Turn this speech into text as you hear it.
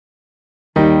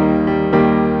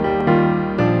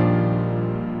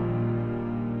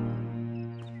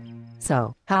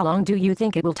So, how long do you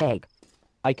think it will take?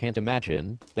 I can't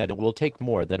imagine that it will take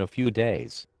more than a few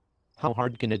days. How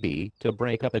hard can it be to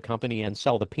break up a company and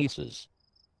sell the pieces?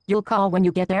 You'll call when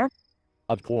you get there?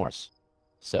 Of course.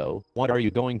 So, what are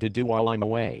you going to do while I'm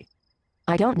away?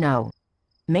 I don't know.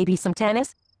 Maybe some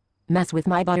tennis? Mess with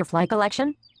my butterfly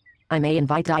collection? I may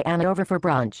invite Diana over for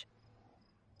brunch.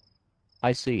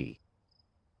 I see.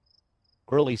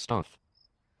 Girly stuff.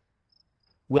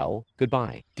 Well,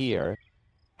 goodbye, dear.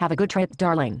 Have a good trip,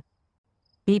 darling.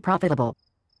 Be profitable.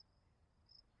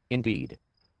 Indeed.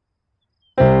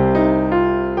 Oh,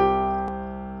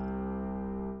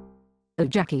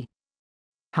 Jackie.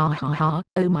 Ha ha ha,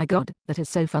 oh my god, that is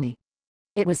so funny.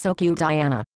 It was so cute,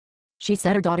 Diana. She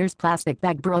said her daughter's plastic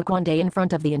bag broke one day in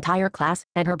front of the entire class,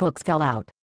 and her books fell out.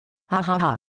 Ha ha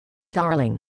ha.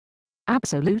 Darling.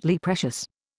 Absolutely precious.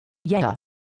 Yeah.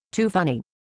 Too funny.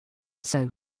 So.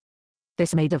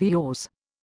 This maid of yours.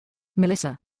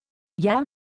 Melissa. Yeah?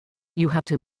 You have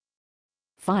to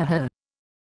fire her.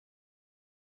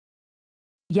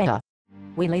 Yeah.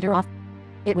 We laid her off.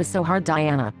 It was so hard,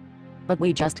 Diana. But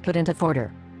we just couldn't afford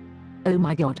her. Oh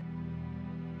my god.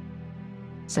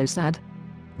 So sad.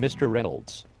 Mr.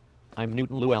 Reynolds. I'm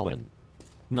Newton Llewellyn.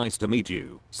 Nice to meet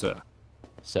you, sir.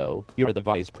 So, you're the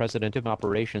vice president of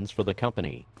operations for the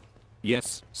company.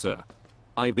 Yes, sir.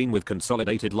 I've been with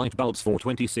Consolidated Light Bulbs for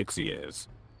 26 years.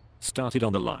 Started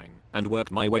on the line and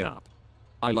worked my way up.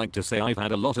 I like to say I've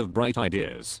had a lot of bright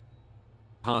ideas.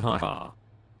 Ha ha ha.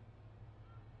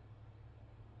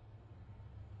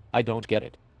 I don't get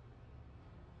it.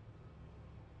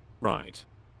 Right.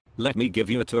 Let me give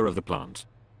you a tour of the plant.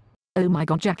 Oh my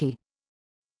god, Jackie.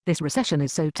 This recession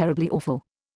is so terribly awful.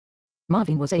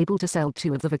 Marvin was able to sell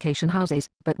 2 of the vacation houses,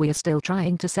 but we are still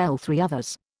trying to sell 3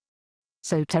 others.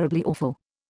 So terribly awful.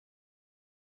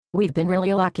 We've been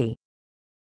really lucky.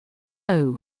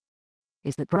 Oh.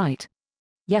 Is that right?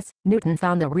 Yes, Newton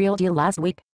found the real deal last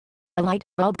week. A light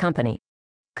bulb company.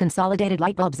 Consolidated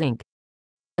Light Bulbs Inc.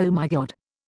 Oh my god.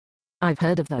 I've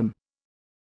heard of them.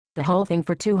 The whole thing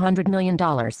for $200 million.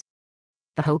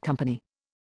 The whole company.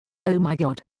 Oh my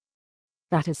god.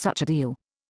 That is such a deal.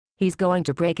 He's going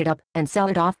to break it up and sell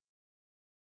it off.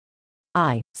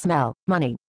 I smell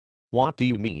money. What do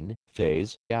you mean,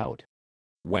 phase out?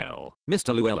 Well,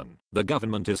 Mr. Llewellyn, the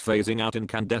government is phasing out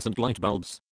incandescent light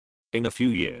bulbs. In a few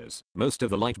years, most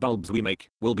of the light bulbs we make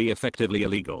will be effectively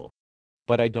illegal.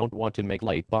 But I don't want to make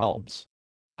light bulbs.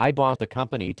 I bought the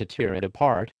company to tear it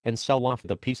apart and sell off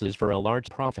the pieces for a large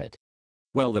profit.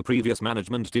 Well, the previous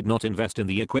management did not invest in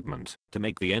the equipment to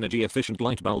make the energy-efficient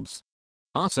light bulbs.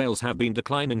 Our sales have been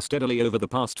declining steadily over the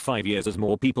past 5 years as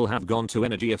more people have gone to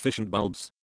energy-efficient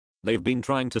bulbs. They've been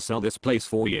trying to sell this place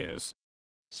for years.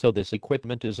 So this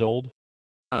equipment is old?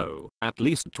 Oh, at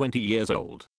least 20 years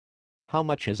old. How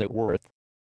much is it worth?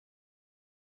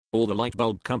 All the light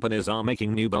bulb companies are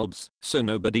making new bulbs, so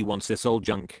nobody wants this old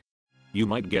junk. You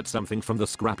might get something from the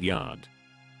scrap yard.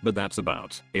 But that's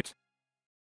about it.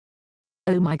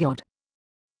 Oh my god.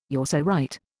 You're so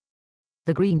right.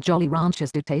 The green Jolly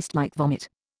Ranchers do taste like vomit.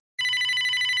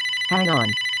 Hang on.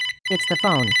 It's the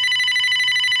phone.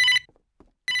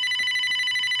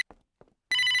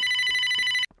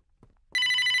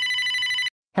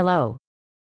 Hello.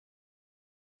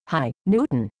 Hi,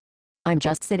 Newton. I'm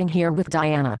just sitting here with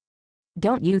Diana.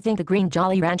 Don't you think the green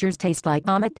Jolly Ranchers taste like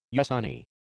vomit? Yes, honey.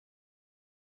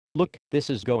 Look, this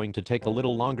is going to take a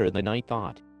little longer than I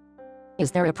thought.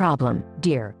 Is there a problem,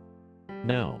 dear?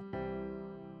 No.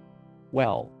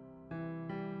 Well.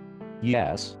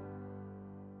 Yes.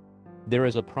 There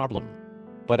is a problem.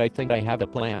 But I think I have a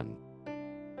plan.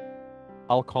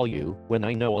 I'll call you when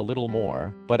I know a little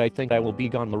more, but I think I will be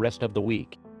gone the rest of the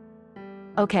week.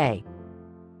 Okay.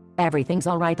 Everything's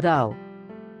alright though.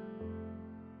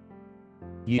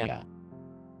 Yeah.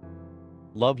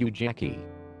 Love you, Jackie.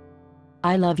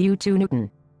 I love you too,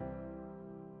 Newton.